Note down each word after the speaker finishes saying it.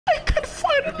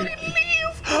When we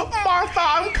leave, Martha,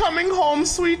 I'm coming home,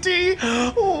 sweetie.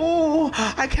 Oh,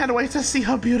 I can't wait to see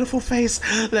her beautiful face.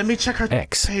 Let me check her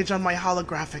page on my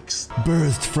holographics.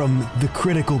 Birthed from the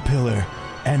critical pillar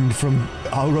and from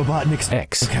Robotnik's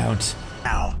account.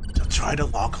 Now, to try to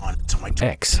log on to my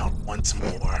account once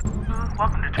more.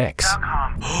 Welcome to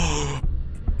X.com.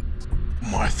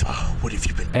 Martha, what have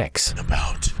you been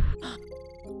about?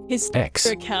 His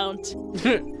account.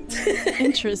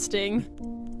 Interesting.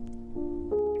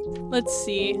 Let's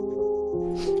see.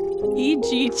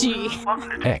 EGG.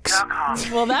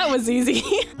 Well, that was easy.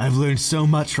 I've learned so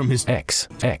much from his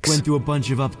Went through a bunch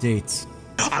of updates.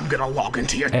 I'm gonna log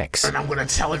into your and I'm gonna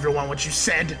tell everyone what you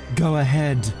said. Go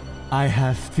ahead. I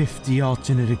have 50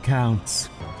 alternate accounts.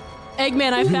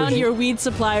 Eggman, I found your weed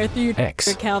supplier through your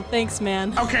account. Thanks,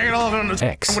 man. Okay, I'm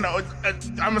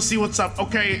gonna see what's up.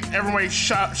 Okay, everybody,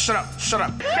 shut up.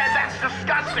 Yeah, that's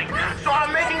disgusting. So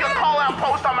I'm making a call-out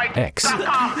post on my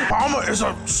X.com. Obama is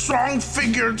a strong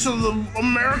figure to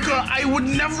America. I would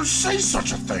never say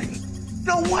such a thing.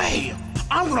 No way.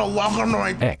 I'm gonna log on to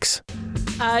my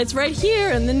it's right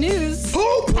here in the news.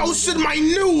 Who posted my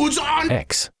nudes on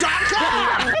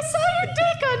I saw your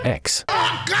dick on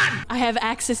Oh, God! I have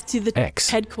access to the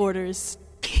headquarters.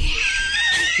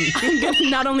 I'm gonna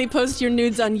not only post your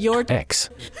nudes on your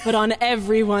but on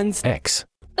everyone's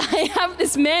I have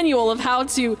this manual of how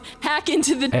to hack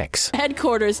into the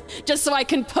headquarters just so I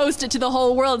can post it to the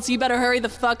whole world, so you better hurry the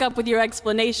fuck up with your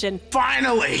explanation.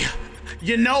 Finally!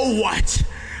 You know what?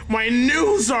 My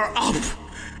news are up!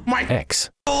 My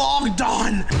logged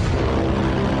on!